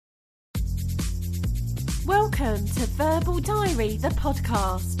Welcome to Verbal Diary, the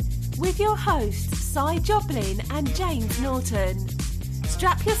podcast, with your hosts Cy Joblin and James Norton.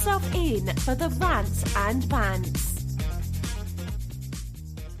 Strap yourself in for the rants and bants.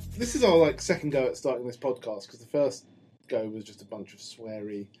 This is our second go at starting this podcast, because the first go was just a bunch of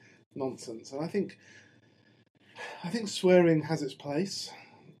sweary nonsense, and I think swearing has its place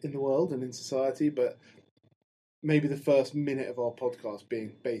in the world and in society, but maybe the first minute of our podcast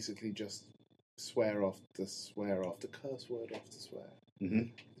being basically just swear after swear after curse word after swear. Mm-hmm.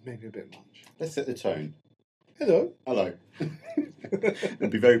 Maybe a bit much. Let's set the tone. Hello. Hello. And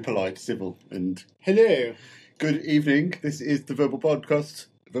be very polite, civil, and... Hello. Good evening. This is the Verbal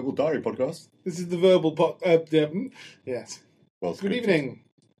Diary podcast. This is the Verbal yes. Well, Good evening.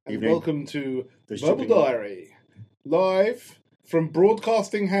 And Evening. welcome to The Verbal shipping- Diary. Live from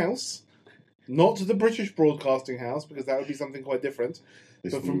Broadcasting House. Not the British Broadcasting House, because that would be something quite different.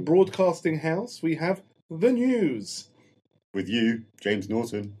 But from Broadcasting House, we have the news. With you, James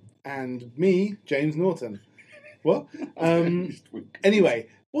Norton. And me, James Norton. What? Anyway,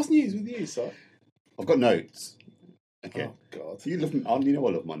 what's news with you, sir? I've got notes. Okay. Oh, God. You know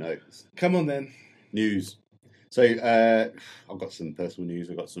I love my notes. Come on, then. News. So, I've got some personal news.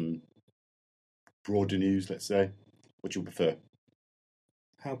 I've got some broader news, let's say. What do you prefer?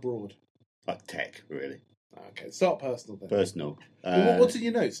 How broad? Like tech, really. Okay, start personal, then. Personal. Well, what's in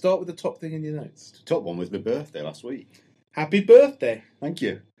your notes? Start with the top thing in your notes. The top one was my birthday last week. Happy birthday. Thank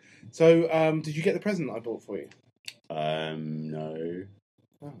you. So, did you get the present I bought for you? No.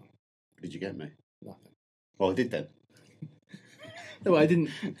 Oh, What did you get me? nothing. Well, I did then. No, I didn't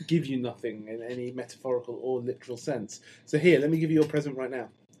give you nothing in any metaphorical or literal sense. So here, let me give you your present right now.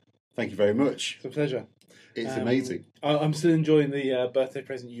 Thank you very much. It's a pleasure. It's amazing. I'm still enjoying the birthday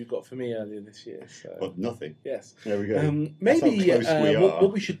present you got for me earlier this year. So. But nothing. Yes. There we go. Maybe That's how close we are.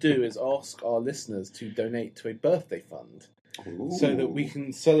 what we should do is ask our listeners to donate to a birthday fund, Ooh. so that we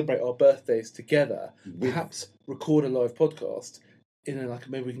can celebrate our birthdays together. Perhaps record a live podcast in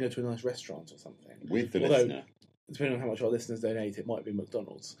maybe we can go to a nice restaurant or something. With the Although, listener. depending on how much our listeners donate, it might be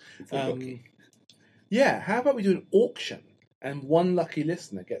McDonald's. If we're lucky. Yeah, how about we do an auction and one lucky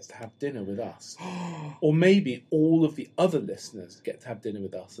listener gets to have dinner with us? Or maybe all of the other listeners get to have dinner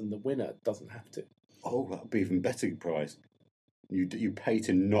with us and the winner doesn't have to. Oh, that would be even better prize. You pay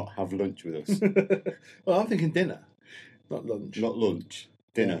to not have lunch with us. Well, I'm thinking dinner, not lunch. Not lunch.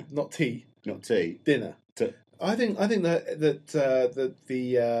 Dinner. Yeah, not tea. Not tea. Dinner. T- I think that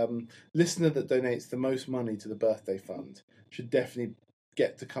the listener that donates the most money to the birthday fund should definitely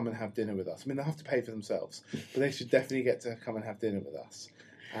get to come and have dinner with us. I mean, they'll have to pay for themselves, but they should definitely get to come and have dinner with us.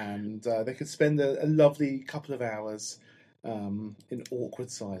 And they could spend a lovely couple of hours in awkward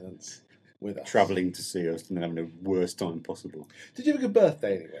silence with us. Travelling to see us and then having the worst time possible. Did you have a good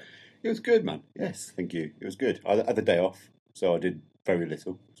birthday anyway? It was good, man. Yes, thank you. It was good. I had the day off, so I did very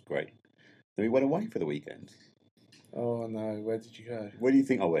little. It was great. Then we went away for the weekend. Oh no, where did you go? Where do you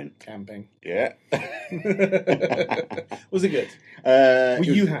think I went? Camping. Yeah. Was it good? Were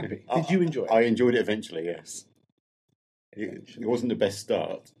you happy? Did you enjoy it? I enjoyed it eventually, yes. It wasn't the best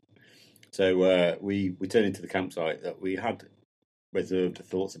start. So we turned into the campsite that we had reserved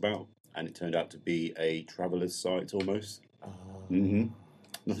thoughts about, and it turned out to be a traveller's site almost. Mm-hmm.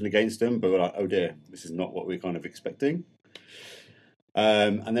 Nothing against them, but we're like, oh dear, this is not what we're kind of expecting.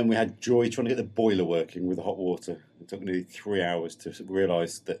 And then we had joy trying to get the boiler working with the hot water. It took nearly 3 hours to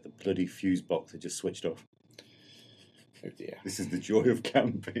realise that the bloody fuse box had just switched off. Oh dear. This is the joy of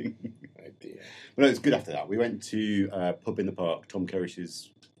camping. Oh dear. But no, it was good after that. We went to Pub in the Park, Tom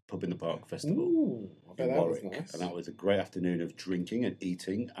Kerrish's Pub in the Park festival Ooh, I bet in that was Warwick. nice. And that was a great afternoon of drinking and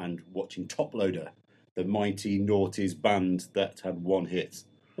eating and watching Top Loader, the mighty Naughties band that had one hit.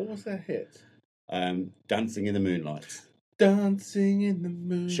 What was their hit? Dancing in the Moonlight. Dancing in the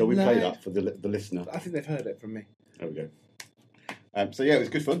moonlight. Shall we play that for the listener? I think they've heard it from me. There we go. So yeah, it was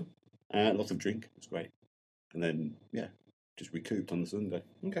good fun. Lots of drink. It was great. And then, yeah, just recouped on the Sunday.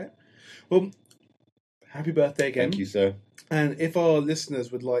 Okay. Well, happy birthday again. Thank you, sir. And if our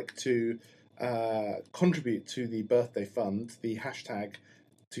listeners would like to contribute to the birthday fund, the hashtag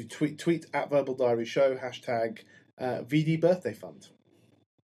to tweet at Verbal Diary Show, hashtag VD Birthday Fund.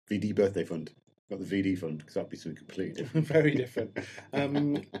 VD Birthday Fund. Not the VD Fund, because that'd be something completely different. Very different.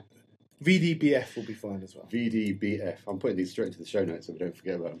 VDBF will be fine as well. VDBF. I'm putting these straight into the show notes so we don't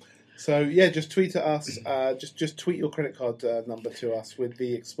forget about them. So yeah, just tweet at us. Just tweet your credit card number to us with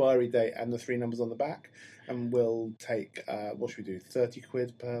the expiry date and the 3 numbers on the back, and we'll take what should we do?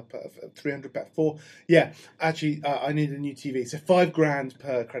 £30 per 300 per 4. Yeah, actually, I need a new TV, so £5,000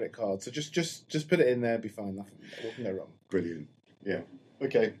 per credit card. So just put it in there, it'll be fine. Nothing can go wrong. Brilliant. Yeah.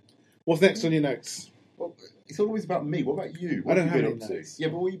 Okay. What's next on your notes? Well, It's always about me. What about you? I What don't have you have been up any to? notes. Yeah,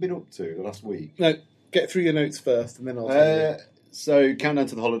 but what have you been up to the last week? No, get through your notes first, and then I'll tell you. So, countdown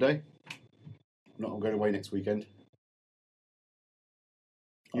to the holiday. I'm going away next weekend.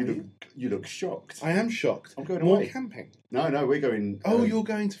 You look shocked. I am shocked. I'm going More away. camping. No, we're going. Oh, you're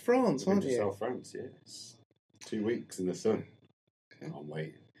going to France, we're aren't going to you? South France, yes. 2 weeks in the sun. Okay. Can't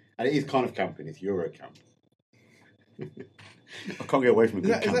wait. And it is kind of camping. It's Euro camp. I can't get away from a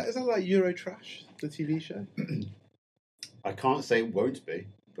good camp. Is that like Eurotrash, the TV show? I can't say it won't be,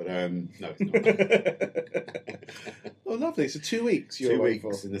 but no, it's not. Oh, lovely. So 2 weeks you're 2 away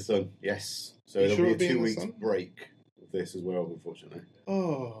weeks for. in the sun, yes. So You there'll sure be a it'll be in 2 the weeks sun? break of this as well, unfortunately.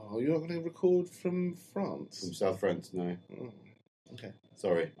 Oh, you're not going to record from France? From South France, no. Oh, okay.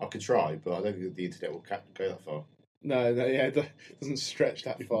 Sorry, I could try, but I don't think the internet will go that far. No, yeah, it doesn't stretch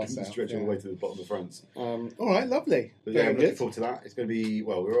that far It doesn't south. stretch all yeah. the way to the bottom of France. All right, lovely. But yeah, Very I'm looking good. forward to that. It's going to be,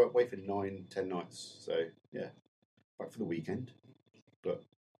 well, we're away for 9-10 nights. So, yeah, back for the weekend. But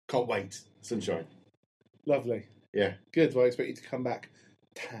can't wait. Sunshine. Lovely. Yeah, Good. Well, I expect you to come back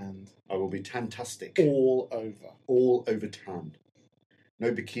tanned. I will be tantastic. All over. All over tanned.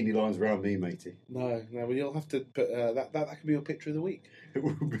 No bikini lines around me, matey. No, well, you'll have to put that can be your picture of the week. It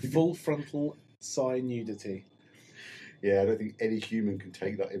will be. Full frontal side nudity. Yeah, I don't think any human can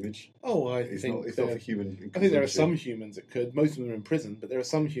take that image. Oh, I It's think not for human. I think there are some consumption. humans that could. Most of them are in prison, but there are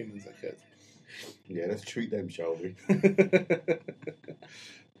some humans that could. Yeah, let's treat them, shall we?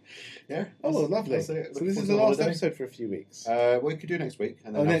 Yeah. Oh, lovely. that's it. So Looking this forward is to the last holiday. episode for a few weeks. We could do next week,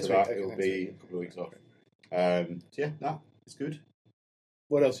 and then next after that week, okay, it'll next be week. a couple of weeks off. So yeah, it's good.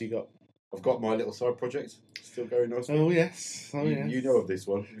 What else you got? I've got my little side project still going nicely. Oh yes, You know of this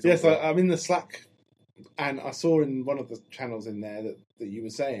one. Yes, I'm in the Slack, and I saw in one of the channels in there that you were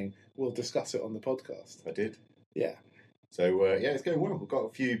saying we'll discuss it on the podcast. I did. Yeah. So yeah, it's going well. We've got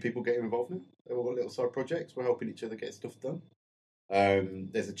a few people getting involved now. They've all got little side projects. We're helping each other get stuff done.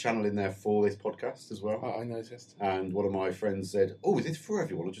 There's a channel in there for this podcast as well. I noticed. And one of my friends said, "Oh, is this for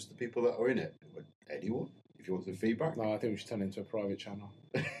everyone or just the people that are in it?" I went, anyone? If you want some feedback. No, I think we should turn it into a private channel.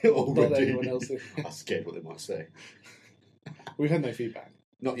 Already. Not anyone else. I'm scared what they might say. We've had no feedback.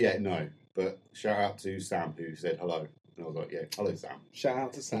 Not yet, no. But shout out to Sam who said hello. And I was like, yeah, hello, Sam. Shout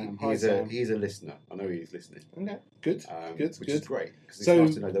out to Sam. Hi, He's Sam. he's a listener. I know he's listening. Okay, good, Which good. is great. Because it's So,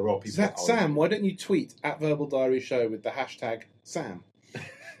 nice to know there are people that are Sam, why don't you tweet at Verbal Diary Show with the hashtag Sam?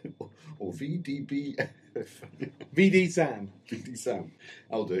 or VDB. VD Sam. VD Sam.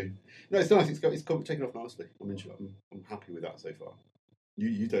 I'll do. No, it's nice. It's taken off nicely. I'm happy with that so far.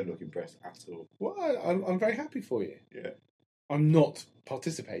 You don't look impressed at all. Well, I'm very happy for you. Yeah. I'm not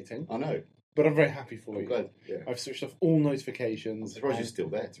participating, I know. but I'm very happy for I'm you. glad. Yeah. I've switched off all I'm notifications. surprised you're and- still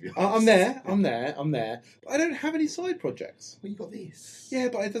there, to be honest. I'm there. But I don't have any side projects. Well, you got this. Yeah,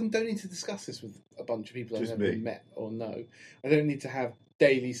 but I don't need to discuss this with a bunch of people I've Just never me. met or know. I don't need to have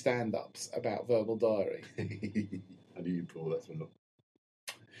daily stand-ups about Verbal Diary. I knew you'd pull that one up.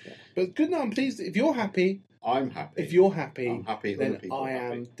 Yeah. But good, no, I'm pleased. If you're happy, I'm happy. if you're happy, I'm happy. then Other people I are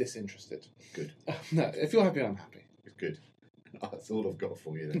happy. am disinterested. Good. No, if you're happy, I'm happy. It's good. That's all I've got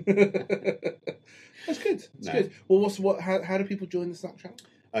for you then. That's good. That's No. good. Well, how do people join the Slack channel?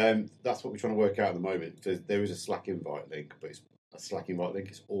 That's what we're trying to work out at the moment. There is a Slack invite link, but it's a Slack invite link.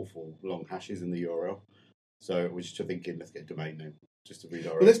 It's awful long hashes in the URL. So we're just thinking, let's get a domain name just to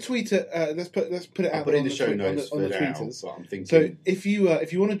redirect. Well, let's tweet it. Let's put it I'll out put there it in the show on notes on the for now. tweeters. But I'm thinking So if you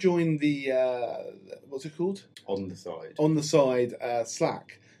want to join the what's it called on the side. on the side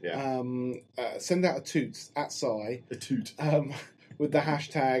Slack, Yeah. send out a toot at Sai A toot with the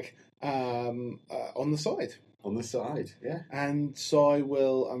hashtag on the side, on the side. Yeah. and Sai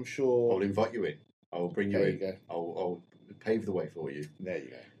will, I'm I'll sure. invite you in. I will bring you There in. you go. I'll pave the way for you. There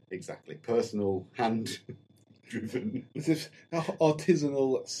you go. Exactly. Personal, hand-driven. This is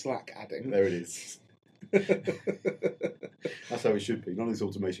artisanal Slack adding. There it is. That's how it should be. None of this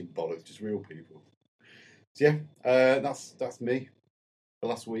automation bollocks, just real people. So yeah, that's me. For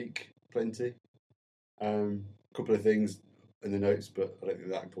last week, plenty. Couple of things in the notes, but I don't think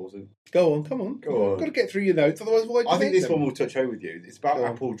they're that important. Go on, come on. Go on. Got to get through your notes, otherwise why? I think this one will touch home with you. It's about Go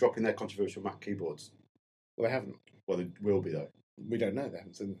on. Apple dropping their controversial Mac keyboards. Well, they haven't. Well, they will be though. We don't know. They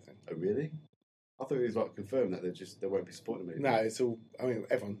haven't said anything. Oh really? I thought it was like confirmed that they won't be supporting me. No, it's all. I mean,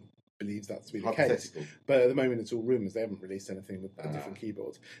 everyone believes that to be the case. Hypothetical. But at the moment, it's all rumours. They haven't released anything with different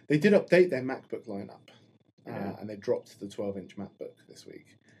keyboards. They did update their MacBook lineup, Yeah. and they dropped the 12-inch MacBook this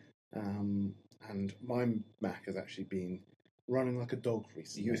week. And my Mac has actually been running like a dog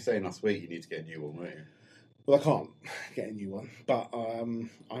recently. You were saying last week you need to get a new one, weren't you? Well, I can't get a new one, but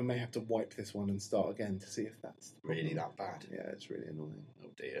I may have to wipe this one and start again to see if that's the Really problem. that bad? Yeah, it's really annoying. Oh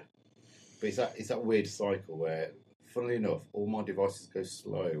dear. But it's that weird cycle where, funnily enough, all my devices go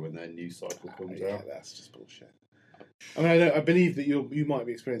slow when their new cycle comes out. That's just bullshit. I mean, I believe that you might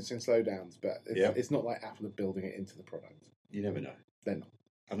be experiencing slowdowns, but it's not like Apple are building it into the product. You never know. They're not.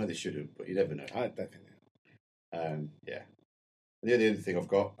 I know they shouldn't, but you never know. I don't think they are. Yeah. The other thing I've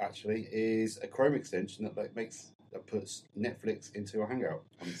got actually is a Chrome extension that puts Netflix into a Hangout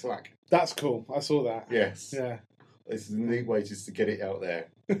on Slack. That's cool. I saw that. Yes. Yeah. This is a neat way just to get it out there.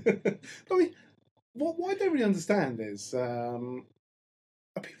 I mean, what I don't really understand is, are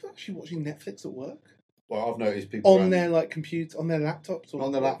people actually watching Netflix at work? Well, I've noticed people on their computers, on their laptops, or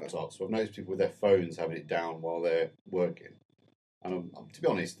on their laptops. So I've noticed people with their phones having it down while they're working. And to be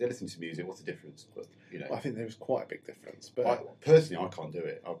honest, they're listening to music. What's the difference? But I think there is quite a big difference. But personally, I can't do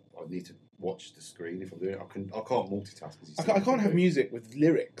it. I need to watch the screen if I'm doing it. I can't multitask. I can't have music with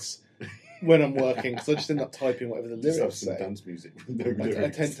lyrics when I'm working because I just end up typing whatever the lyrics have some say. Dance music with no lyrics. I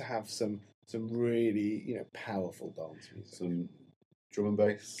tend to have some really powerful dance music. Some drum and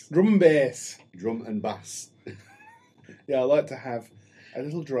bass. Drum and bass. Drum and bass. Yeah, I like to have a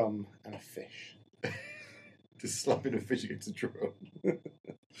little drum and a fish. Just slapping a fish against a drum.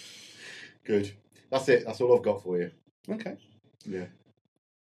 Good. That's it. That's all I've got for you. Okay. Yeah.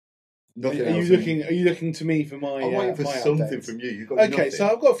 Nothing else. Are you looking to me for my? I'm waiting for my something updates? from you. You've got okay, nothing. so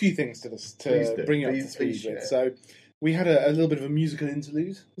I've got a few things to bring you up to Please speed share. with. So we had a little bit of a musical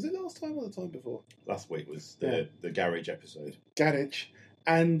interlude. Was it last time or the time before? Last week was the garage episode. Garage,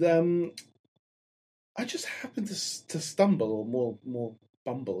 and I just happened to stumble, or more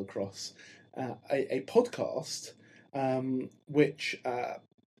bumble across a podcast, which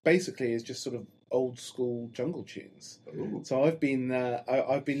basically is just sort of old school jungle tunes. Ooh. So I've been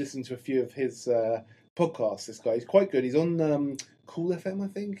listening to a few of his podcasts. This guy, he's quite good. He's on Cool FM, I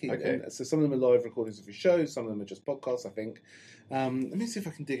think. Okay. So some of them are live recordings of his shows. Some of them are just podcasts, I think. Let me see if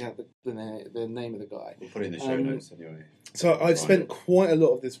I can dig out the name of the guy. We'll put it in the show notes anyway. So I've spent quite a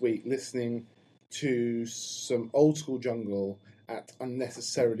lot of this week listening to some old school jungle at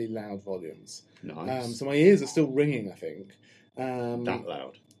unnecessarily loud volumes. Nice. So my ears are still ringing, I think. That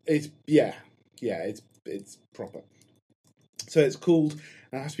loud. It's it's proper. So it's called,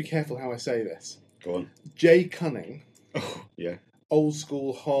 and I have to be careful how I say this, Go on. Jay Cunning, Oh, yeah. Old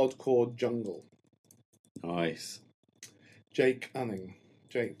School Hardcore Jungle. Nice. Jay Cunning.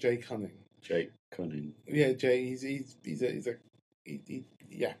 Jay Cunning. Jake Cunning. Yeah, Jay.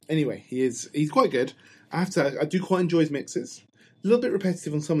 Anyway, he's quite good. I do quite enjoy his mixes. A little bit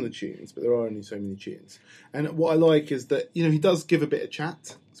repetitive on some of the tunes, but there are only so many tunes. And what I like is that he does give a bit of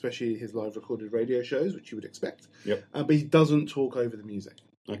chat, especially his live recorded radio shows, which you would expect. Yep. But he doesn't talk over the music.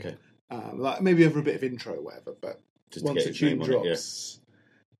 Okay. Like maybe over a bit of intro or whatever. But Just once a tune drops,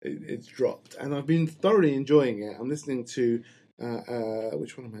 it's dropped, and I've been thoroughly enjoying it. I'm listening to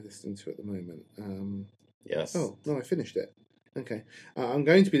which one am I listening to at the moment? Yes. Oh no, I finished it. Okay, I'm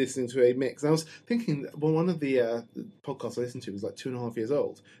going to be listening to a mix. I was thinking, well, one of the podcasts I listened to was like 2.5 years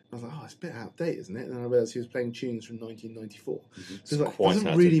old. I was like, oh, it's a bit out of date, isn't it? And I realised he was playing tunes from 1994. Mm-hmm. So it's like, it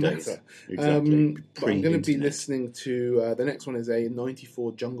doesn't really matter. Exactly. But I'm going to be listening to the next one is a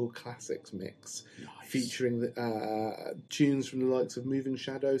 94 Jungle Classics mix. Nice. Featuring the tunes from the likes of Moving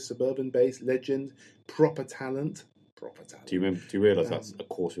Shadows, Suburban Bass, Legend, Proper Talent. Do you realise that's a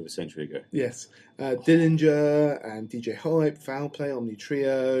quarter of a century ago? Yes. Dillinger and DJ Hype, Foul Play, Omni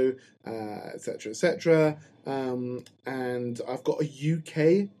Trio, etc., etc. And I've got a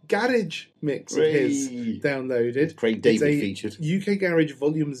UK garage mix of his downloaded. Craig David featured. UK Garage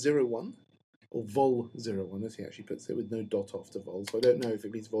Volume 01. Or Vol 01, as he actually puts it, with no dot after Vol. So I don't know if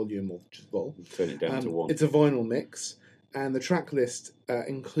it means volume or just Vol. Turn it down to one. It's a vinyl mix. And the track list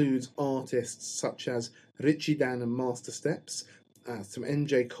includes artists such as Richie Dan and Master Steps, some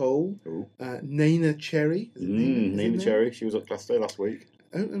MJ Cole, Nana Cherry. Nana Cherry, she was at Glasgow last week.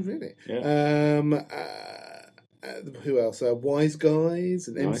 Oh, really? Yeah. Who else? Wise Guys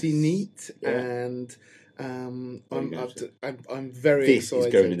and Nice. MC Neat, Yeah. and I'm very This excited.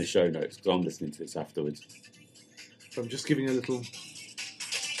 is going in the show notes because I'm listening to this afterwards. So I'm just giving a little.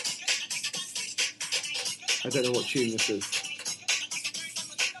 I don't know what tune this is.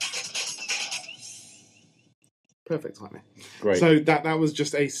 Perfect timing. Great. So that was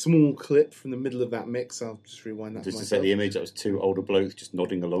just a small clip from the middle of that mix. I'll just rewind that. Just for to set myself. the image, that was two older blokes just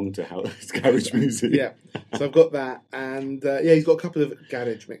nodding along to how it's garage music. Yeah. So I've got that, and he's got a couple of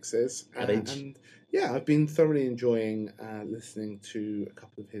garage mixes, Garage. and I've been thoroughly enjoying listening to a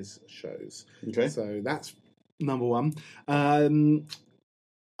couple of his shows. Okay. So that's number one.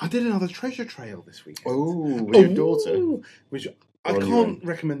 I did another treasure trail this weekend. Oh, with your daughter. Which I Or on your can't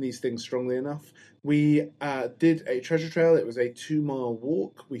recommend these things strongly enough. We did a treasure trail. It was a 2-mile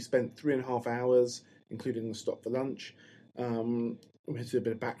walk. We spent 3.5 hours, including the stop for lunch. We had to do a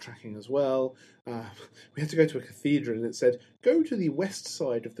bit of backtracking as well. We had to go to a cathedral, and it said, go to the west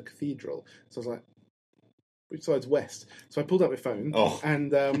side of the cathedral. So I was like, which side's west? So I pulled out my phone,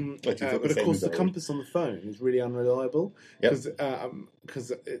 and But but of course the compass on the phone is really unreliable because I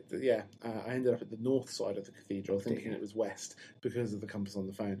ended up at the north side of the cathedral thinking it was west because of the compass on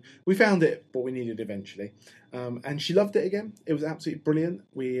the phone. We found it, what we needed eventually, and she loved it again. It was absolutely brilliant.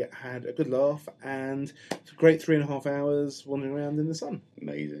 We had a good laugh and it's a great 3.5 hours wandering around in the sun.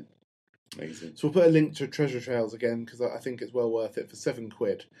 Amazing. So we'll put a link to Treasure Trails again because I think it's well worth it for £7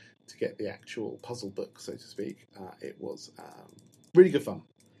 to get the actual puzzle book, so to speak. It was really good fun.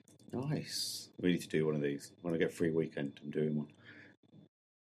 Nice. We need to do one of these. When I get a free weekend, I'm doing one.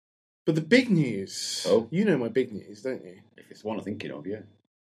 But the big news... Oh. You know my big news, don't you? If it's the one I'm thinking of, yeah.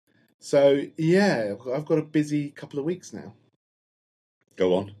 So, yeah, I've got a busy couple of weeks now.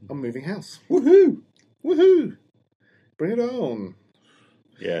 Go on. I'm moving house. Woohoo! Woohoo! Bring it on.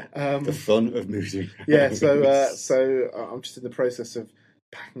 Yeah, the fun of moving. Yeah, so I'm just in the process of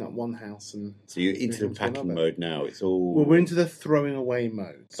packing up one house and... So you're into the packing mode now. It's all... Well, we're into the throwing away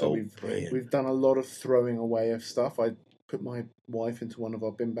mode. So brilliant. We've done a lot of throwing away of stuff. I put my wife into one of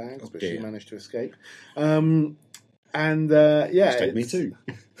our bin bags, but she managed to escape. Me too.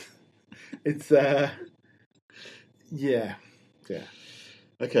 It's yeah.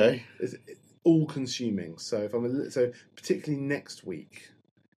 Okay. It's all consuming. So if particularly next week,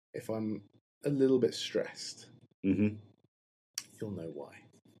 if I'm a little bit stressed, you'll know why.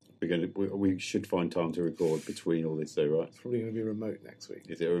 We should find time to record between all this, though, right? It's probably going to be remote next week.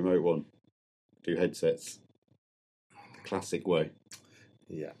 Is it a remote one? Do headsets the classic way?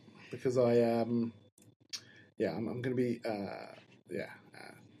 Yeah, because I'm going to be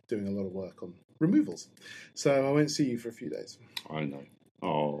doing a lot of work on removals, so I won't see you for a few days. I know.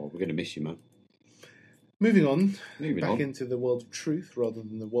 Oh, we're going to miss you, man. Moving on into the world of truth rather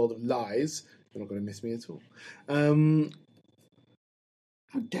than the world of lies. You're not going to miss me at all.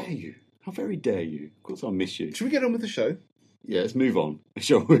 How dare you? How very dare you? Of course I'll miss you. Should we get on with the show? Yeah, let's move on,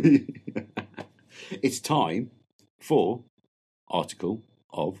 shall we? It's time for Article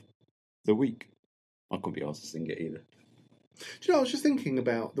of the Week. I couldn't be asked to sing it either. Do you know, I was just thinking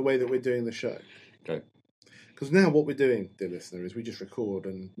about the way that we're doing the show. Okay. Because now what we're doing, dear listener, is we just record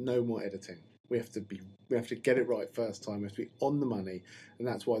and no more editing. We have to get it right first time. We have to be on the money, and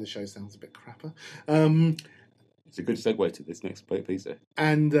that's why the show sounds a bit crapper. It's a good segue to this next piece there.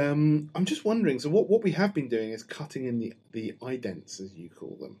 And I'm just wondering, so what we have been doing is cutting in the idents, as you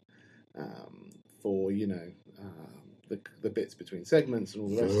call them, for, the bits between segments and all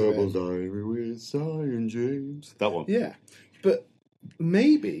the rest of it. Verbal Diary with Si and James. That one. Yeah. But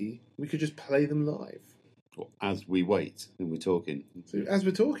maybe we could just play them live. Well, as we wait and we're talking. So as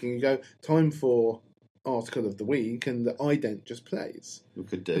we're talking, you go, time for Article of the Week, and the ident just plays. We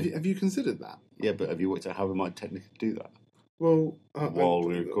could do. Have you considered that? Yeah, but have you worked out how we might technically do that? Well, while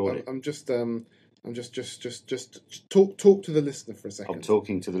we're recording, I'm just talk to the listener for a second. I'm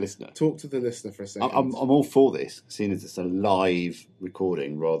talking to the listener. Talk to the listener for a second. I'm all for this, seeing as it's a live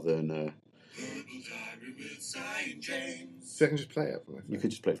recording rather than. Verbal Diary with Si and James. So I can just play it from my phone. You could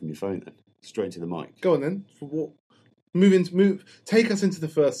just play it from your phone then, straight into the mic. Go on then. For what? Take us into the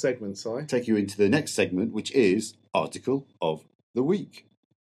first segment, Si. Take you into the next segment, which is Article of the Week.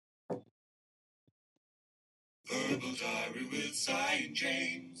 Verbal Diary with Si and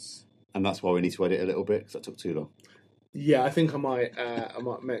James. And that's why we need to edit a little bit, because that took too long. Yeah, I think I might. Yeah.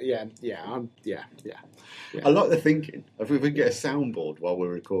 I like the thinking. If we could get a soundboard while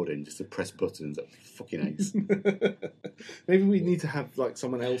we're recording, just to press buttons, that'd be fucking ace. Maybe we need to have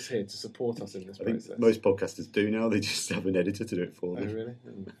someone else here to support us in this process. Think most podcasters do now. They just have an editor to do it for them. Oh, really?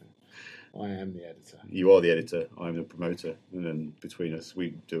 I am the editor. You are the editor. I'm the promoter, and then between us,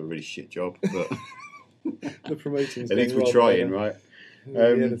 we do a really shit job. But the promoting. At least we're trying, right?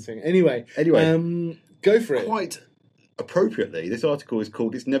 The editing. Anyway, go for it. Quite appropriately, this article is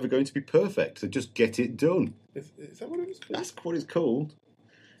called "It's Never Going to Be Perfect, so just get it done." Is that what it was called? That's what it's called.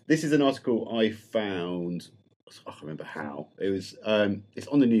 This is an article I found. I can't remember how. It was. It's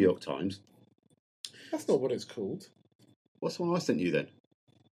on the New York Times. That's not what it's called. What's the one I sent you then?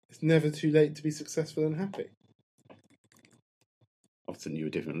 It's never too late to be successful and happy. I've sent you a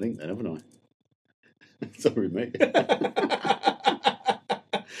different link then, haven't I? Sorry, mate.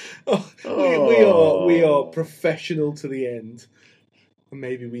 We are professional to the end. And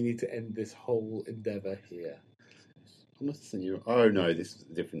maybe we need to end this whole endeavour here. I must have sent you. Oh no, this is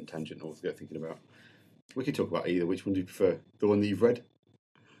a different tangent I was thinking about. We could talk about either. Which one do you prefer? The one that you've read?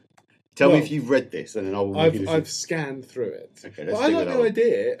 Tell me if you've read this, and then I'll. I've scanned through it. Okay, but I like the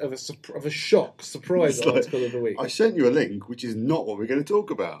idea of a surprise article of the week. I sent you a link, which is not what we're going to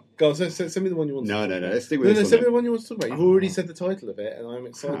talk about. Go on, send me the one you want. No. Let's stick with this one. Send me the one you want to talk about. You've already said the title of it, and I'm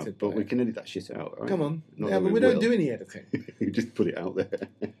excited. But we can edit that shit out, right? Come on, but we don't do any editing. You just put it out there.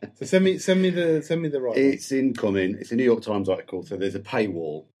 So send me the right. It's incoming. It's a New York Times article, so there's a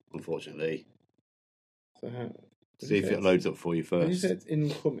paywall, unfortunately. So see if it loads up for you first. You said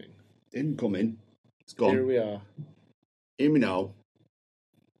incoming. Incoming. It's gone. Here we are. Hear me now.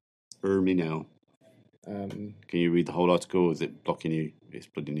 Hear me now. Can you read the whole article, or is it blocking you? It's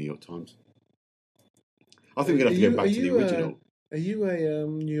bloody New York Times. I think we're going to have to go back to the original. Are you a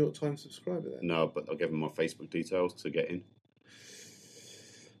New York Times subscriber then? No, but I'll give them my Facebook details to get in.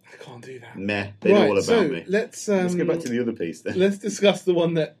 I can't do that. Meh. They know all about me. Let's go back to the other piece then. Let's discuss the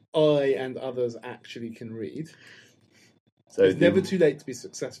one that I and others actually can read. So it's never too late to be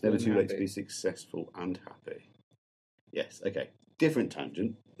successful. Never too late to be successful and happy. Yes, okay. Different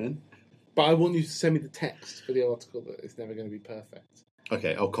tangent then. But I want you to send me the text for the article that it's never going to be perfect.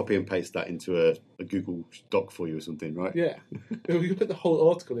 Okay, I'll copy and paste that into a Google Doc for you or something, right? Yeah. We can put the whole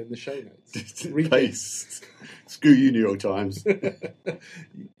article in the show notes. Paste. Screw you, New York Times.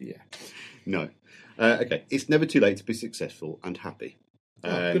 Yeah. No. Okay, it's never too late to be successful and happy.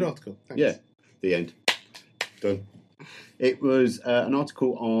 Good article. Thanks. Yeah, the end. Done. It was an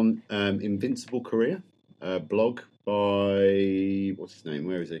article on Invincible Career, a blog by, what's his name?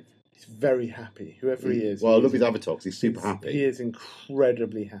 Where is he? He's very happy, whoever he is. Well, I love his avatar because he's super happy. He is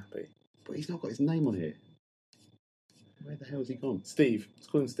incredibly happy. But he's not got his name on here. Where the hell has he gone? Steve. Let's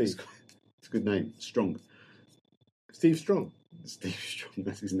call him Steve. It's a good name. Strong. Steve Strong. Steve Strong,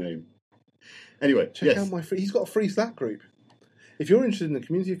 that's his name. Anyway, check out he's got a free Slack group. If you're interested in the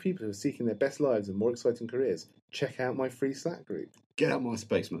community of people who are seeking their best lives and more exciting careers, check out my free Slack group. Get out my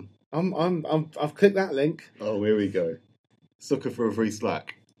space, man. I've clicked that link. Oh, here we go. Sucker for a free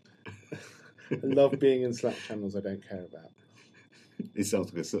Slack. I love being in Slack channels I don't care about. It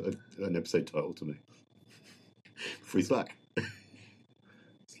sounds like an episode title to me. Free Slack.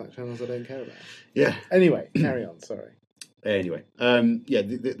 Slack channels I don't care about. Yeah. Anyway, carry on. Sorry. Anyway,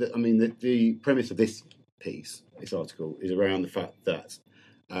 the premise of this piece, this article, is around the fact that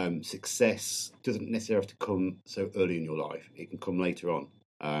success doesn't necessarily have to come so early in your life. It can come later on.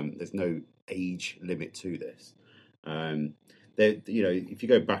 There's no age limit to this. If you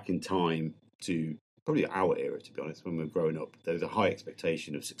go back in time to probably our era, to be honest, when we were growing up, there was a high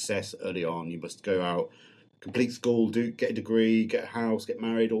expectation of success early on. You must go out, complete school, get a degree, get a house, get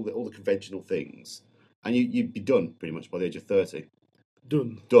married, all the conventional things, and you'd be done pretty much by the age of 30.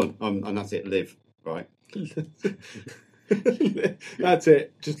 Done, and that's it. Live, right? That's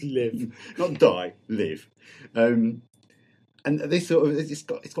it. Just live, not die. Live. And this sort of it's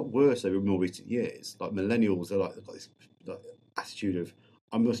got worse over more recent years. Like millennials are they've got this attitude of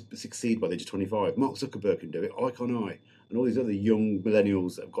I must succeed by the age of 25. Mark Zuckerberg can do it. I can. And all these other young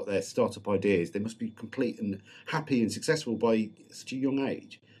millennials that have got their startup ideas, they must be complete and happy and successful by such a young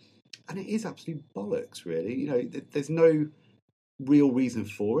age. And it is absolute bollocks, really. There's no real reason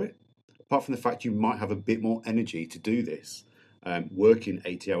for it, apart from the fact you might have a bit more energy to do this. Working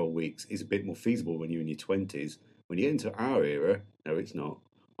 80-hour weeks is a bit more feasible when you're in your 20s. When you get into our era, no, it's not.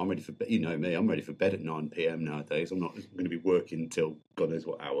 I'm ready for bed. You know me, I'm ready for bed at 9 p.m. nowadays. I'm not going to be working until God knows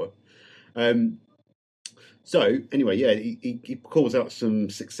what hour. So, anyway, yeah, he calls out some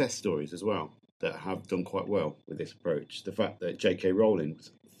success stories as well that have done quite well with this approach. The fact that J.K. Rowling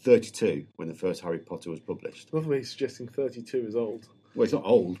was 32 when the first Harry Potter was published. I love the way he's suggesting 32 is old. Well, it's not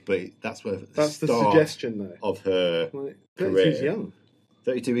old, but that's the suggestion, though, of her career. 32 is young.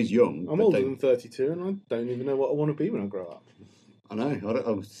 32 is young. I'm older than 32, and I don't even know what I want to be when I grow up. I know.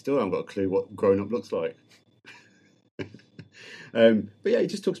 I still haven't got a clue what growing up looks like. But yeah, he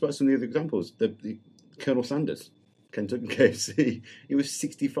just talks about some of the other examples. The Colonel Sanders, Kentucky KFC. He was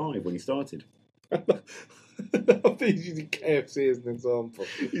 65 when he started. I think he's using KFC as an example.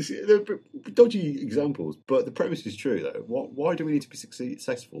 They're dodgy examples, but the premise is true, though. Why do we need to be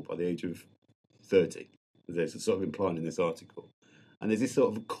successful by the age of 30? There's sort of implying in this article. And there's this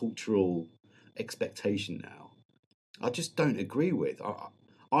sort of cultural expectation now. I just don't agree with.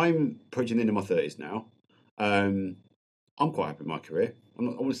 I'm approaching the end of my 30s now. I'm quite happy with my career. I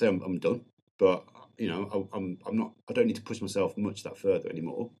want to say I'm done, but I'm not. I don't need to push myself much that further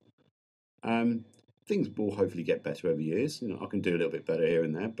anymore. Things will hopefully get better over years. I can do a little bit better here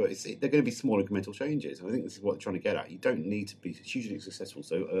and there, but they're going to be small incremental changes. And I think this is what they're trying to get at. You don't need to be hugely successful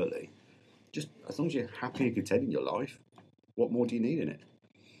so early. Just as long as you're happy and content in your life, what more do you need in it?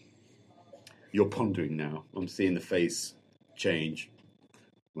 You're pondering now. I'm seeing the face change.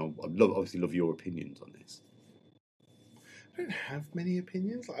 Well, obviously love your opinions on this. I don't have many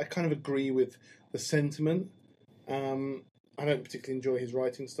opinions. I kind of agree with the sentiment. I don't particularly enjoy his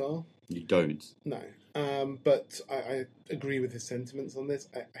writing style. You don't? No. But I agree with his sentiments on this.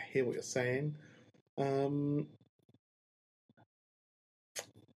 I hear what you're saying.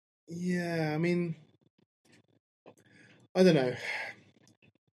 Yeah, I mean, I don't know.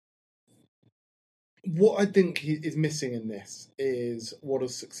 What I think he is missing in this is, what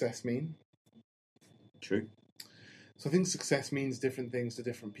does success mean? True. So I think success means different things to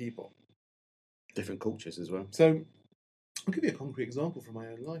different people. Different cultures as well. So I'll give you a concrete example from my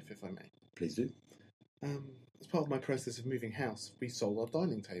own life, if I may. Please do. As part of my process of moving house, we sold our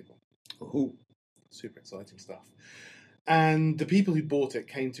dining table. Oh. Super exciting stuff. And the people who bought it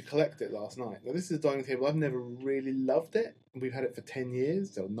came to collect it last night. Now, this is a dining table. I've never really loved it. We've had it for 10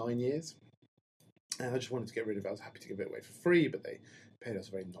 years, or 9 years. And I just wanted to get rid of it. I was happy to give it away for free, but they paid us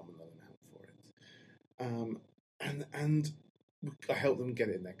a very nominal amount for it. And I helped them get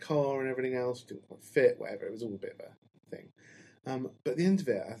it in their car and everything else. It didn't quite fit, whatever. It was all a bit of a thing. But at the end of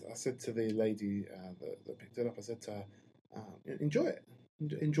it, I said to the lady that picked it up, I said to her, enjoy it.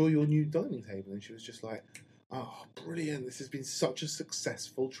 Enjoy your new dining table. And she was just like, oh, brilliant. This has been such a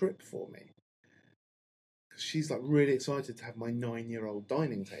successful trip for me. She's like really excited to have my 9-year-old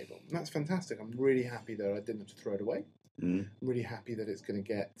dining table. And that's fantastic. I'm really happy that I didn't have to throw it away. I'm really happy that it's going to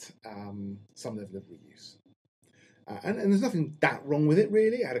get some level of reuse. And there's nothing that wrong with it,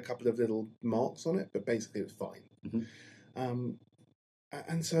 really. It had a couple of little marks on it, but basically it was fine. Mm-hmm.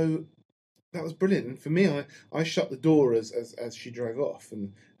 And so that was brilliant. And for me, I shut the door as she drove off,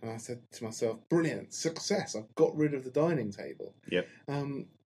 and I said to myself, brilliant, success. I've got rid of the dining table. Yep.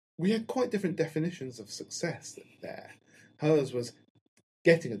 We had quite different definitions of success there. Hers was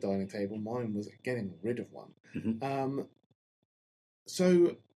getting a dining table. Mine was getting rid of one. Mm-hmm.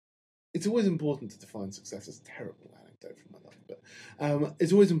 So it's always important to define success. It's a terrible anecdote from my life, but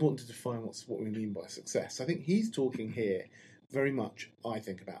it's always important to define what we mean by success. I think he's talking here very much, I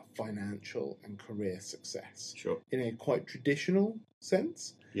think, about financial and career success. Sure. In a quite traditional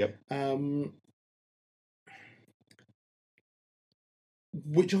sense. Yep.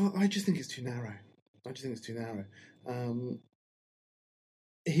 Which I just think is too narrow.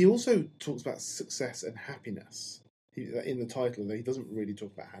 He also talks about success and happiness. In the title, he doesn't really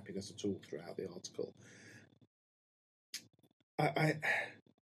talk about happiness at all throughout the article. I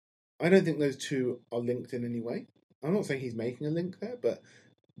don't think those two are linked in any way. I'm not saying he's making a link there, but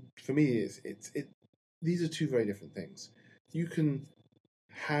for me, these are two very different things. You can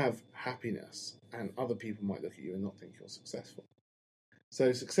have happiness, and other people might look at you and not think you're successful.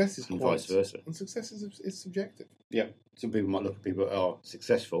 So success is vice versa, and success is subjective. Yeah, some people might look at people that are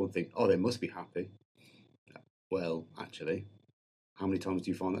successful and think, "Oh, they must be happy." Well, actually, how many times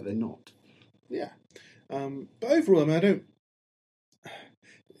do you find that they're not? Yeah, but overall, I mean, I don't.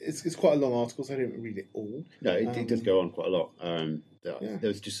 It's quite a long article, so I didn't read it all. No, it does go on quite a lot. There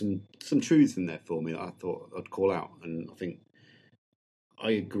was just some truths in there for me that I thought I'd call out, and I think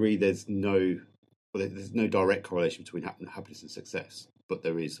I agree. There's no direct correlation between happiness and success, but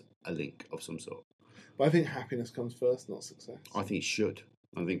there is a link of some sort. But I think happiness comes first, not success. I think it should.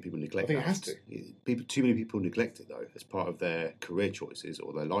 I think people neglect it. I think it has to. Too many people neglect it, though, as part of their career choices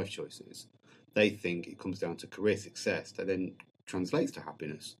or their life choices. They think it comes down to career success that then translates to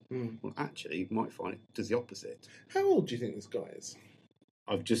happiness. Well, actually, you might find it does the opposite. How old do you think this guy is?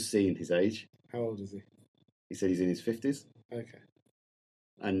 I've just seen his age. How old is he? He said he's in his 50s. Okay.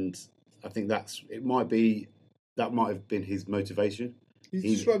 And I think that might have been his motivation. He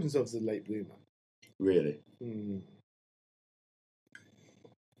describes himself as a late bloomer. Really?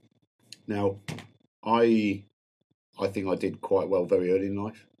 Now, I think I did quite well very early in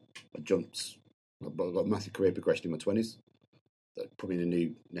life. I got massive career progression in my 20s. Probably in a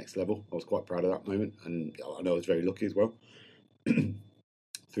new next level. I was quite proud of that moment, and I know I was very lucky as well.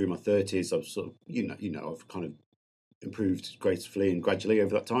 Through my 30s, I was sort of, I've kind of improved gracefully and gradually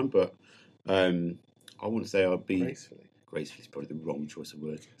over that time, but I wouldn't say I'd be... Gracefully? Gracefully is probably the wrong choice of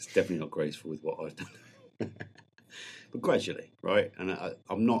words. It's definitely not graceful with what I've done. But gradually, right? And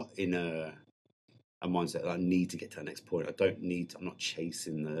I'm not in a mindset that I need to get to that next point. I'm not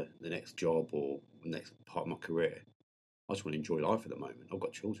chasing the next job or the next part of my career. I just want to enjoy life at the moment. I've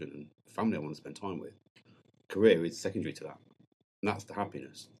got children and family I want to spend time with. Career is secondary to that. And that's the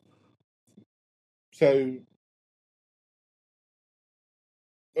happiness. So,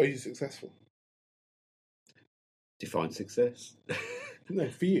 are you successful? Define success. No,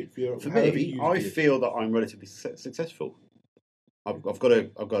 for you. For me, I feel that I'm relatively successful. I've got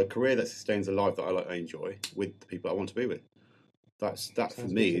a career that sustains a life that I enjoy with the people I want to be with. That for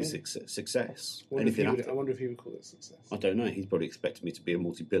Sounds me good is to me. success. I Anything wonder after, I wonder if he would call it success. I don't know. He's probably expecting me to be a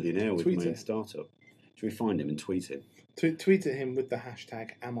multi-billionaire with Tweet my own it. startup. Should we find him and tweet him? Tweet at him with the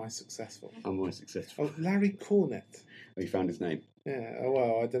hashtag "Am I successful?" Am I successful? Oh, Larry Cornett. Have you found his name? Yeah. Oh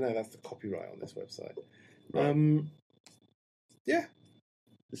well, I don't know. That's the copyright on this website. Right. Yeah.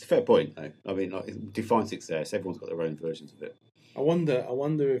 It's a fair point, though. I mean, like, define success. Everyone's got their own versions of it. I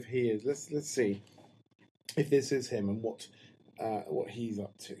wonder if he is. Let's see if this is him and what he's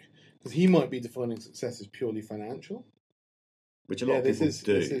up to, because he might be defining success as purely financial. Which a lot of people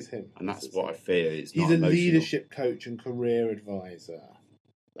do. This is him. And that's what I fear is He's not a emotional. leadership coach and career advisor.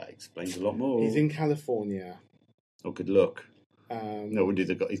 That explains a lot more. He's in California. Oh, good luck. No wonder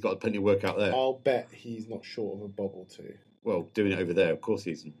he's got plenty of work out there. I'll bet he's not short of a bob or two. Well, doing it over there, of course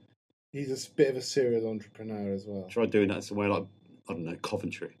he isn't. He's a bit of a serial entrepreneur as well. Try doing that somewhere like, I don't know,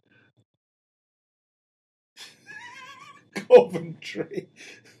 Coventry. Coventry.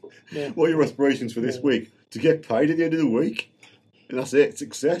 No. What are your aspirations for this week? To get paid at the end of the week? And that's it.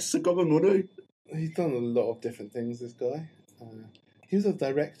 Success. I got my money. He's done a lot of different things, this guy. He was a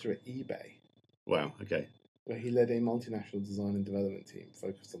director at eBay, Wow, okay. where he led a multinational design and development team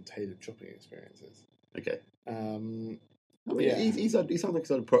focused on tailored shopping experiences. Okay. I mean, Yeah. he sounds like he's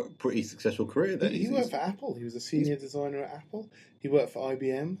had a pretty successful career then. He worked for Apple. He was a senior designer at Apple. He worked for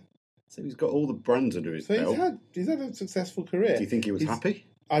IBM. So he's got all the brands under his So belt. he's had a successful career. Do you think he was happy?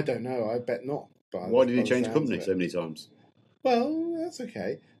 I don't know. I bet not. Why did he change company so many times? Well, that's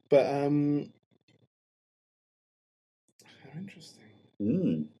okay. But how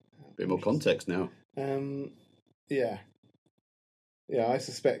interesting. Bit more context now. Yeah. Yeah, I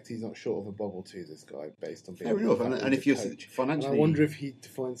suspect he's not short of a bob or two, this guy, based on being Fair enough. And if you're coach. financially, And I wonder if he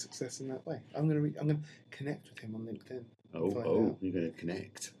defines success in that way. I'm going to connect with him on LinkedIn. You're going to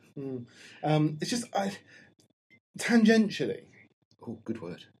connect. It's just tangentially. Oh, good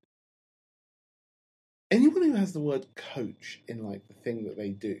word. Anyone who has the word coach in like the thing that they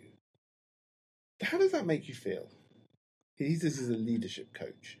do, how does that make you feel? This is a leadership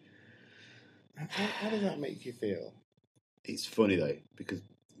coach. How does that make you feel? It's funny though, because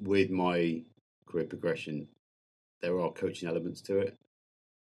with my career progression, there are coaching elements to it.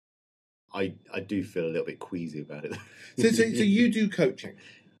 I do feel a little bit queasy about it. So you do coaching?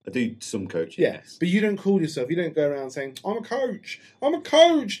 I do some coaching, yes. But you don't call yourself, you don't go around saying, I'm a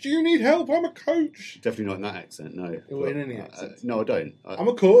coach, do you need help, I'm a coach? Definitely not in that accent, no. Or in any accent? No, I don't. I'm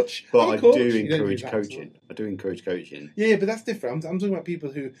a coach. But I'm a coach. I do You don't encourage that, coaching. I do encourage coaching. Yeah, but that's different. I'm talking about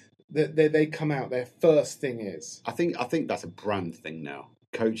people who, they come out, their first thing is... I think that's a brand thing now.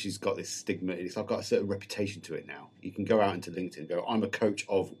 Coach has got this stigma. It's got a certain reputation to it now. You can go out into LinkedIn and go, I'm a coach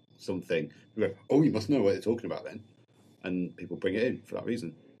of something. You go, oh, you must know what they're talking about then. And people bring it in for that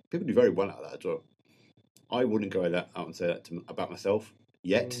reason. People do very well out of that as well. I wouldn't go out and say that about myself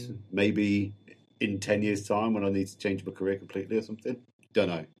yet. Maybe in 10 years' time when I need to change my career completely or something. Don't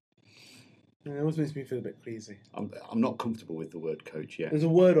know. It always makes me feel a bit queasy. I'm not comfortable with the word coach yet. There's a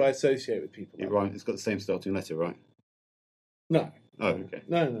word I associate with people. You're right. It's got the same starting letter, right? No. Oh, okay.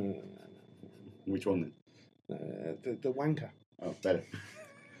 No. Which one then? The wanker. Oh, better.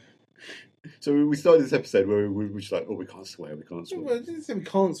 So we started this episode where we were just like, oh, we can't swear. Well, I didn't say we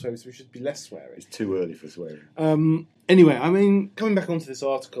can't swear, so we should be less swearing. It's too early for swearing. Anyway, I mean, coming back onto this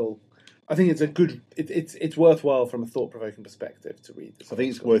article, I think it's a good. It's worthwhile from a thought-provoking perspective to read this. I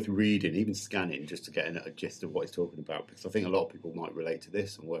think it's worth reading, even scanning, just to get a gist of what he's talking about. Because I think a lot of people might relate to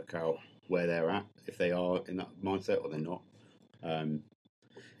this and work out where they're at, if they are in that mindset or they're not.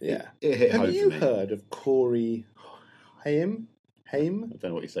 Yeah. It hit home Have you for me. heard of Corey Haim? I don't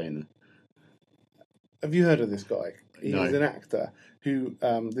know what you're saying there. Have you heard of this guy? He's No. an actor who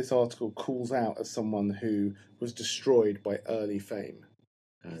this article calls out as someone who was destroyed by early fame.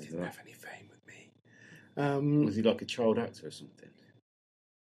 He didn't have any fame with me. Was he like a child actor or something?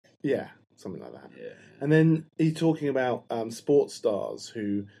 Yeah, something like that. Yeah. And then he's talking about sports stars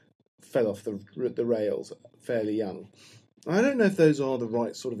who fell off the rails fairly young. I don't know if those are the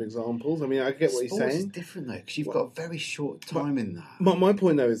right sort of examples. I mean, I get what he's Sports saying. is different though, because you've got a very short time in that. My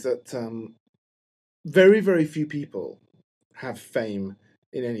point though is that very, very few people have fame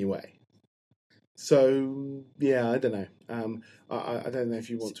in any way. So yeah, I don't know. I don't know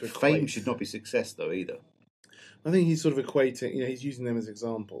if you want to equate. Fame should not be success though either. I think he's sort of equating. He's using them as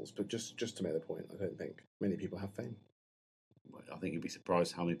examples, but just to make the point, I don't think many people have fame. I think you'd be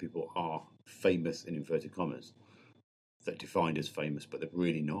surprised how many people are famous in inverted commas. They're defined as famous, but they're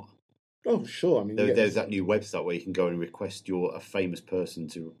really not. Oh, sure. I mean, there's that new website where you can go and request you're a famous person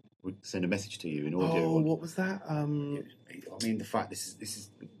to send a message to you in audio. Oh, what was that? I mean, the fact this has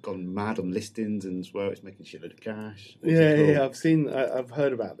gone mad on listings and as well, it's making a shitload of cash. What's it called? I've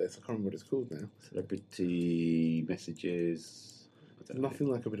heard about this. I can't remember what it's called now. Celebrity messages.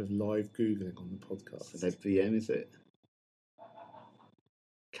 Nothing like a bit of live Googling on the podcast. Celeb VM, is it?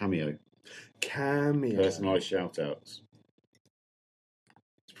 Cameo. Personalised shout-outs.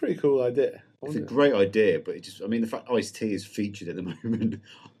 It's a pretty cool idea. It's a great idea, but the fact Ice-T is featured at the moment.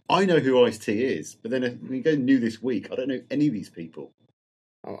 I know who Ice-T is, but then when you go new this week, I don't know any of these people.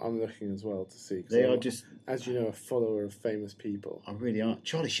 I'm looking as well to see. They are just, as you know, a follower of famous people. I really are.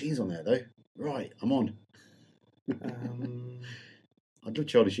 Charlie Sheen's on there, though. Right, I'm on. I'd love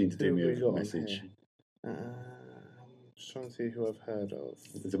Charlie Sheen to do me a message. Just trying to see who I've heard of.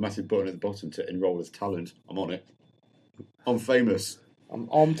 There's a massive button at the bottom to enrol as talent. I'm on it. I'm famous. I'm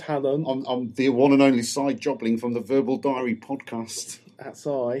on talent. I'm the one and only Cy Jobling from the Verbal Diary podcast. That's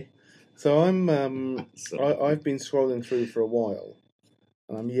I. So I've been scrolling through for a while,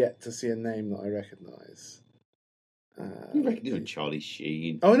 and I'm yet to see a name that I recognise. You recognise Charlie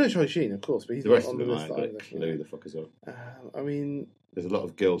Sheen? Oh, I know Charlie Sheen, of course, but he's not on the list. I haven't got a clue the fuck is up. I mean, there's a lot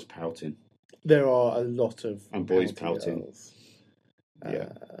of girls pouting. There are a lot of boys pouting. Girls. Yeah,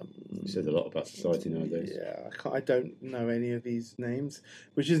 you said a lot about society nowadays. Yeah, I don't know any of these names,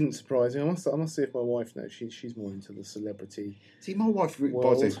 which isn't surprising. I must see if my wife knows. She's more into the celebrity. See, my wife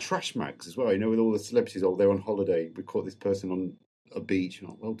buys those trash mags as well. You know, with all the celebrities. Oh, they're on holiday. We caught this person on a beach.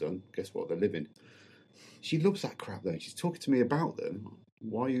 Oh, well done. Guess what? They're living. She loves that crap though. She's talking to me about them.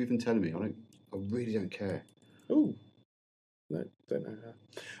 Why are you even telling me? I really don't care. Oh, no, don't know her.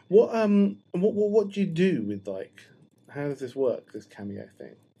 What do you do with how does this work? This Cameo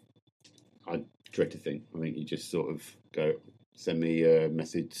thing? I direct a thing. I think you just sort of go, send me a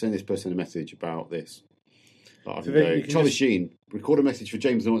message, send this person a message about this. Charlie Sheen, record a message for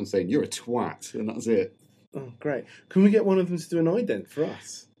James Norton saying you're a twat, and that's it. Oh, great! Can we get one of them to do an ident for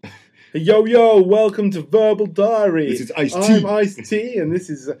us? Yo, welcome to Verbal Diary. This is Ice-T. I'm Ice-T, and this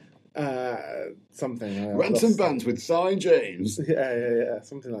is something. Rants and Bants with Cy James. Yeah,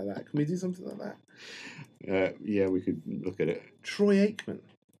 something like that. Can we do something like that? Yeah, we could look at it. Troy Aikman.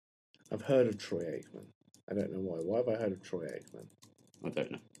 I've heard of Troy Aikman. I don't know why. Why have I heard of Troy Aikman? I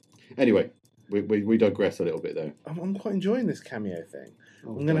don't know. Anyway, we digress a little bit though. I'm quite enjoying this Cameo thing.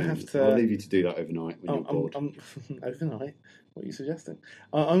 I'm going to have to. I'll leave you to do that overnight when you're bored. Overnight? What are you suggesting?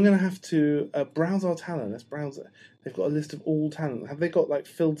 I'm going to have to browse our talent. Let's browse it. They've got a list of all talent. Have they got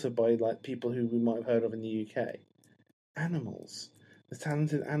filtered by people who we might have heard of in the UK? Animals. There's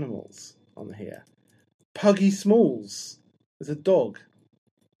talented animals on here. Puggy Smalls. There's a dog.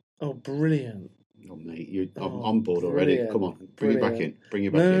 Oh, brilliant. Oh, mate, I'm bored already. Come on, bring it back in.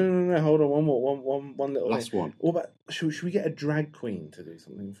 No. Hold on, one little last one. What about? Should we get a drag queen to do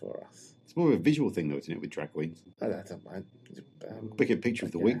something for us? It's more of a visual thing, though, isn't it, with drag queens? I don't mind. Pick a picture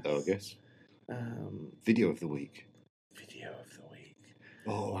of the week, though, I guess. Video of the week.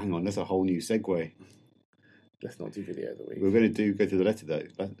 Oh, hang on, that's a whole new segue. Let's not do video of the week. We're going to go through the letter, though,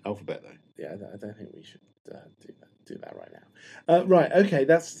 alphabet, though. Yeah, I don't think we should do that right now. Right, okay,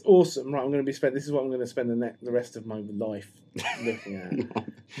 that's awesome. Right, this is what I'm going to spend the rest of my life looking at.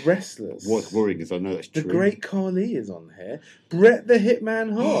 Wrestlers. What's worrying is I know that's true. The Great Khali is on here. Bret the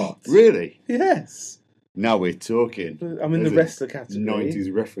Hitman Hart. Really? Yes. Now we're talking. I'm in the wrestler category.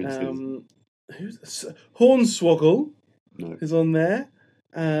 90s references. Who's Hornswoggle? No. Is on there.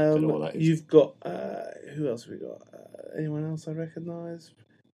 Don't know what that is. You've got who else have we got? Anyone else I recognise?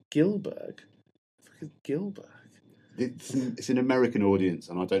 Gilbert. Gilbert. It's an American audience,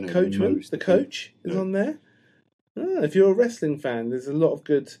 and I don't know. Coachman, the coach, is on there. If you're a wrestling fan, there's a lot of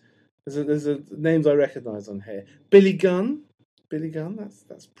good. There's names I recognise on here. Billy Gunn,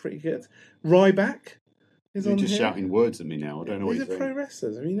 that's pretty good. Ryback is on here. You're just shouting words at me now. I don't know what you're saying. These are pro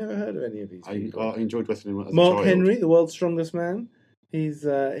wrestlers. Have you never heard of any of these people? I enjoyed wrestling as a Mark child. Henry, the world's strongest man. He's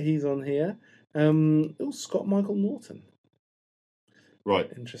on here. Scott Michael Norton.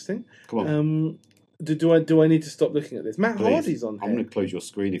 Right. Interesting. Come on. Do I need to stop looking at this? Matt Please. Hardy's on here. I'm going to close your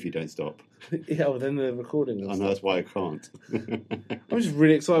screen if you don't stop. Yeah, well, then the recording. I know, that's why I can't. I'm just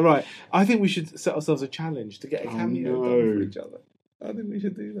really excited. Right, I think we should set ourselves a challenge to get a cameo done for each other. I think we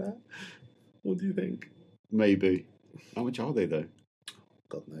should do that. What do you think? Maybe. How much are they though?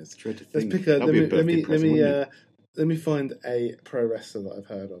 God knows. Let's pick a. Let me find a pro wrestler that I've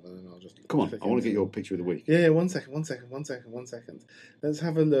heard of, and then I'll just. Come on, I want to get your picture of the week. Yeah, one second. Let's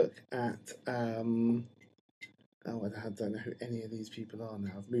have a look at. I don't know who any of these people are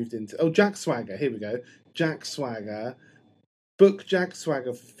now. I've moved into. Oh, Jack Swagger. Here we go. Jack Swagger. Book Jack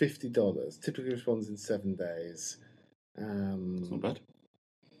Swagger for $50. Typically responds in 7 days. That's not bad.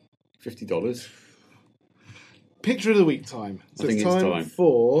 $50. Picture of the week time. So I think it's it's time time.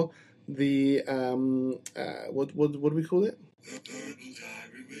 for the what do we call it?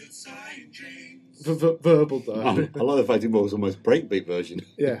 Verbal diary. I like the fact it was almost breakbeat version.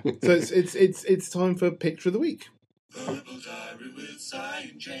 Yeah. So it's time for picture of the week. I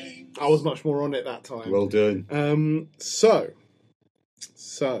was much more on it that time. Well done. So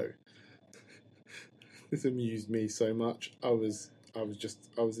this amused me so much. I was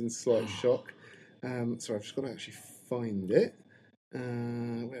in slight shock. Sorry, I've just got to actually find it. Where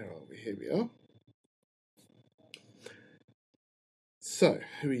are we? Here we are. So,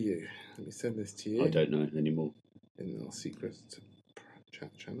 who are you? Let me send this to you. I don't know anymore. In our secret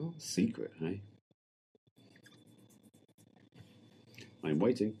chat channel. Secret, hey? I'm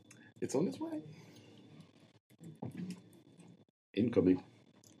waiting. It's on its way. Incoming.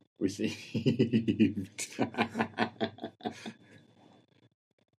 Received.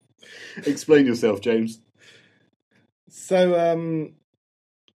 Explain yourself, James. So,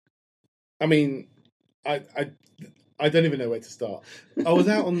 I mean, I don't even know where to start. I was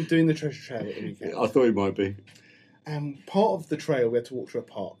out on doing the treasure trail at the weekend. I thought it might be. And part of the trail, we had to walk through a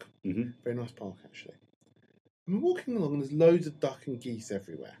park. Mm-hmm. Very nice park, actually. And we're walking along, and there's loads of duck and geese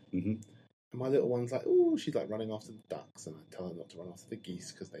everywhere. Mm-hmm. And my little one's like, oh, she's like running after the ducks, and I tell her not to run after the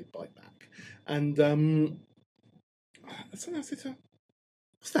geese because they bite back. And suddenly I said to her,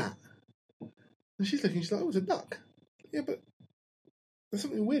 what's that? And she's looking, she's like, oh, it's a duck. Yeah, but there's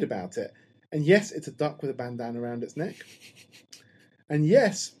something weird about it. And yes, it's a duck with a bandana around its neck. And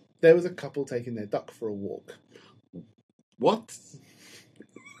yes, there was a couple taking their duck for a walk. What?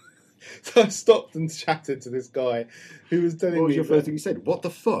 So I stopped and chatted to this guy who was telling me... What was your first thing you said? What the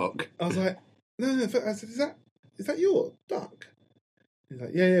fuck? I was like, no. I said, is that your duck? He's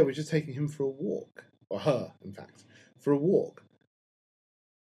like, yeah, we're just taking him for a walk. Or her, in fact, for a walk.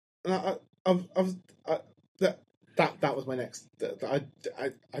 And that was my next... I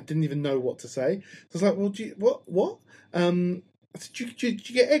didn't even know what to say. So I was like, well, what? I said, did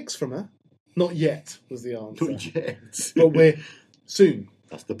you get eggs from her? Not yet, was the answer. Not yet. But we're soon.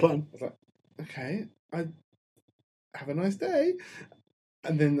 That's the plan. I was like, okay, have a nice day.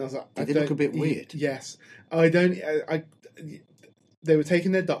 And then I was like, Did they look a bit weird? Yes. They were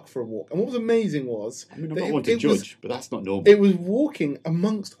taking their duck for a walk. And what was amazing was... I mean, I'm not one to judge, but that's not normal. It was walking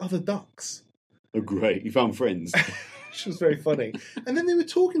amongst other ducks. Oh, great. You found friends. Which was very funny. And then they were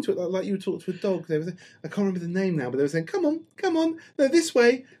talking to it like you would talk to a dog. They were saying, I can't remember the name now, but they were saying, come on, no, this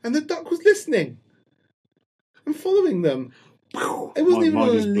way. And the duck was listening and following them. It wasn't even on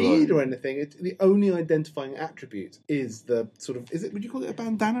a lead or anything. The only identifying attribute is the sort of... Would you call it a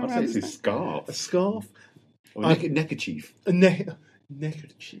bandana? I'd say it's a scarf. A scarf? Or a neckerchief. A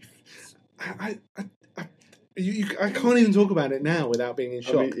neckerchief. I can't even talk about it now without being in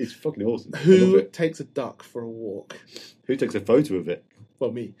shock. I mean, it's fucking awesome. Who takes a duck for a walk? Who takes a photo of it?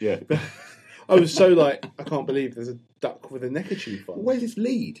 Well, me. Yeah. I was so like, I can't believe there's a duck with a neckerchief on. Where's its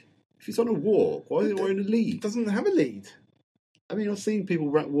lead? If it's on a walk, why is it wearing a lead? It doesn't have a lead. I mean, I've seen people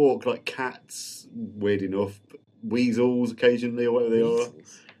walk like cats, weird enough, but weasels occasionally or whatever they are.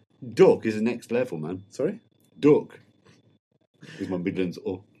 Duck is the next level, man. Sorry? Duck is my Midlands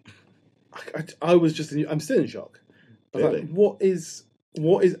up. I was just... I'm still in shock. I was Really? like,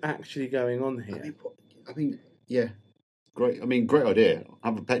 what is actually going on here? I mean, yeah. Great. I mean, great idea.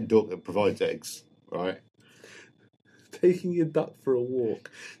 Have a pet duck that provides eggs, right? Taking your duck for a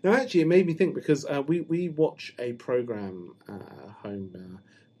walk. Now, actually, it made me think because we watch a program at home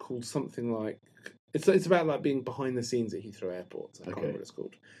called something like it's about like being behind the scenes at Heathrow Airport. I can't remember what it's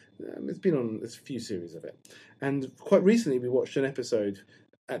called. It's been on. There's a few series of it, and quite recently we watched an episode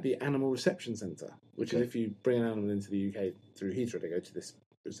at the Animal Reception Centre, which is if you bring an animal into the UK through Heathrow, they go to this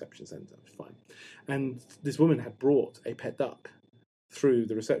reception centre. It's fine, and this woman had brought a pet duck through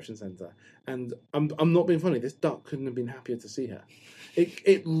the reception centre, and I'm not being funny. This duck couldn't have been happier to see her.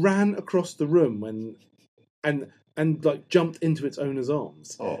 It ran across the room and like jumped into its owner's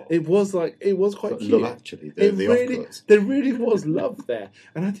arms. Oh. It was quite cute. Love Actually, there really was love there,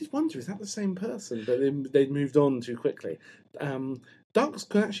 and I did wonder, is that the same person? But they'd moved on too quickly. Ducks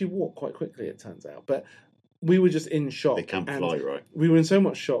can actually walk quite quickly, it turns out, but we were just in shock. They can fly, right? We were in so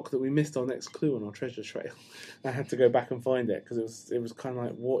much shock that we missed our next clue on our treasure trail. I had to go back and find it because it was kind of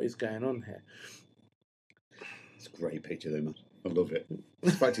like, what is going on here? It's a great picture, though, man. I love it. In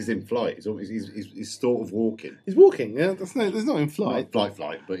fact, he's in flight. He's sort of walking. He's walking. Yeah, there's not in flight. Not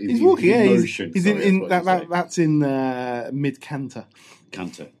flight, but he's walking. Yeah, motion. He's in that's in mid canter.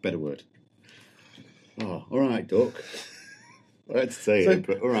 Canter, better word. Oh, all right, duck. I had to say it,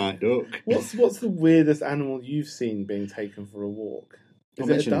 but all right, duck. What's the weirdest animal you've seen being taken for a walk? I Is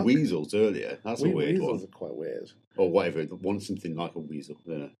it a mentioned duck? weasels earlier. That's a weird Weasels one. are quite weird. Or whatever. Want something like a weasel. I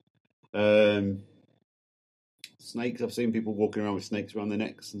don't know. Snakes. I've seen people walking around with snakes around their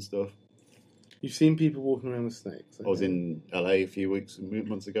necks and stuff. You've seen people walking around with snakes. I was in LA a few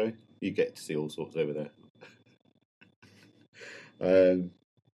months ago. You get to see all sorts over there. I don't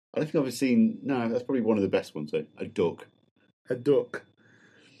think I've ever seen. No, that's probably one of the best ones though. A duck. A duck.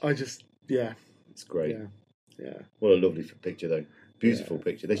 It's great. Yeah. What a lovely picture though. Beautiful Yeah.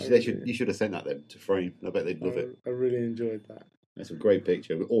 picture. You should have sent that them to frame. I bet they'd love it. I really enjoyed that. That's a great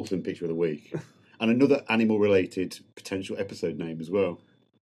picture. Awesome picture of the week. And another animal-related potential episode name as well.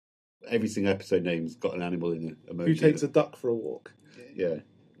 Every single episode name's got an animal in the emoji. Who takes a duck for a walk? Yeah,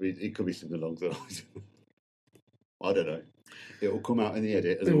 it could be something along those lines. I don't know. It will come out in the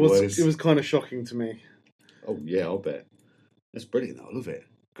edit as always. It was kind of shocking to me. Oh yeah, I'll bet. That's brilliant. I love it.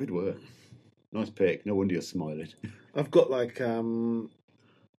 Good work. Nice pick. No wonder you're smiling. I've got like a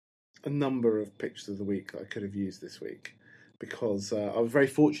number of pictures of the week that I could have used this week because I was very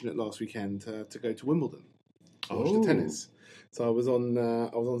fortunate last weekend to go to Wimbledon to watch the tennis. So I was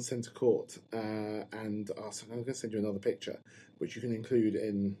on centre court, and I'm going to send you another picture, which you can include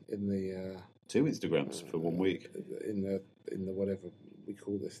in the 2 Instagrams for 1 week. In the whatever we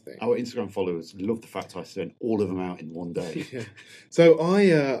call this thing. Our Instagram followers love the fact I sent all of them out in one day. Yeah. So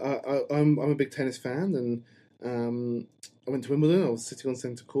I'm a big tennis fan, and I went to Wimbledon. I was sitting on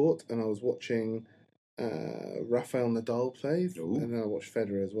centre court, and I was watching Rafael Nadal play, and then I watched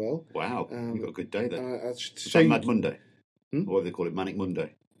Federer as well. Wow, you got a good day then. Was that Mad Monday? Hmm? Or what do they call it? Manic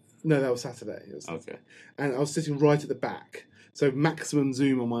Monday? No, that was Saturday. Okay. And I was sitting right at the back. So maximum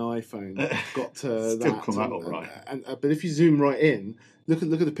zoom on my iPhone got to Still that. come out all right. But if you zoom right in, look at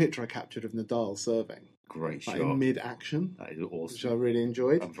the picture I captured of Nadal serving. Great shot. In mid-action. That is awesome. Which I really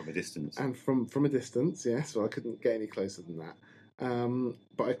enjoyed. And from a distance. And from a distance, yes. Well, I couldn't get any closer than that.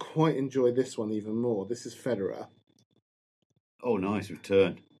 But I quite enjoy this one even more. This is Federer. Oh, nice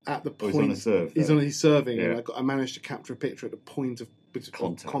return. At the point, he's on a serve. He's serving, yeah. and I managed to capture a picture at the point of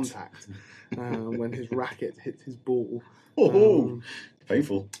contact when his racket hit his ball.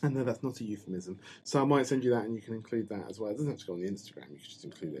 Painful. And no, that's not a euphemism. So I might send you that, and you can include that as well. It doesn't have to go on the Instagram. You can just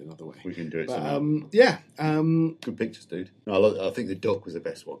include it another way. We can do it. Good pictures, dude. No, I think the duck was the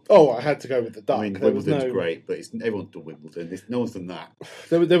best one. Oh, I had to go with the duck. I mean, Wimbledon's great, but everyone's done Wimbledon. No one's done that.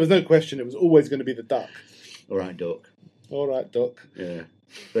 There was no question. It was always going to be the duck. All right, duck. All right, duck. Yeah,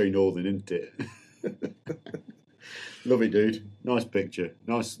 very northern, isn't it? Love it, dude. Nice picture.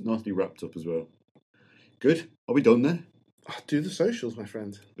 Nicely wrapped up as well. Good. Are we done then? Do the socials, my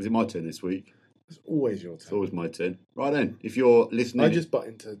friend. Was it my turn this week? It's always your turn. It's always my turn. Right then, if you're listening... I just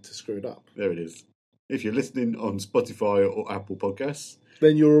buttoned to screw it up. There it is. If you're listening on Spotify or Apple Podcasts...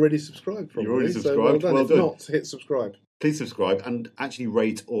 Then you're already subscribed, probably. You're already subscribed. So well done. Well if done. not, hit subscribe. Please subscribe and actually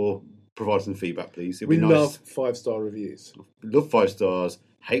rate or provide some feedback, please. We love 5-star reviews. Love 5 stars,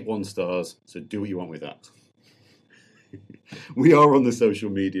 hate 1 stars, so do what you want with that. We are on the social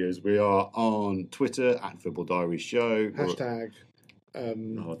medias. We are on Twitter at Football Diary Show. Hashtag I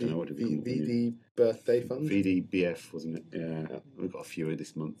don't know what it become. VD Birthday Fund. VDBF, wasn't it? Yeah. We've got a few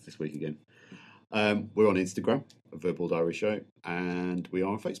this week again. We're on Instagram, Verbal Diary Show, and we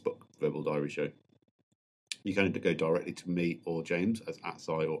are on Facebook, Verbal Diary Show. You can go directly to me or James as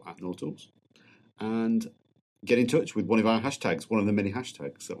 @Si or @Nortals, and get in touch with one of our hashtags, one of the many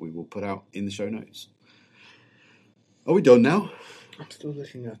hashtags that we will put out in the show notes. Are we done now? I'm still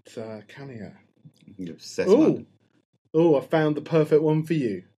looking at Cameo. Oh, I found the perfect one for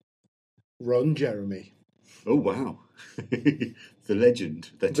you. Ron Jeremy. Oh, wow. The legend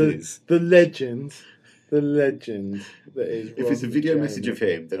that is. The legend that is If Ron it's a video Jeremy. message of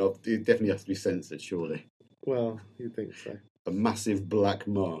him, then it definitely has to be censored, surely. Well, you'd think so. A massive black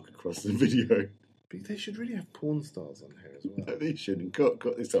mark across the video. But they should really have porn stars on here as well. No, they shouldn't. Cut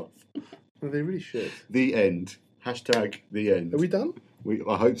this off. Well, they really should. The end. Hashtag the end. Are we done?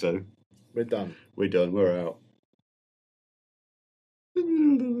 I hope so. We're done. We're done. We're out.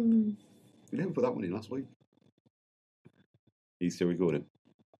 You never put that one in last week. Are you still recording?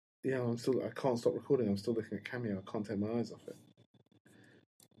 Yeah, I can't stop recording. I'm still looking at Cameo. I can't take my eyes off it.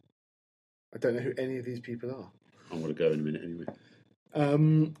 I don't know who any of these people are. I'm going to go in a minute anyway.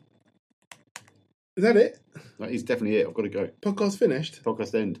 Is that it? That is definitely it. I've got to go. Podcast finished?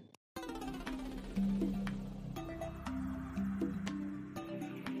 Podcast end.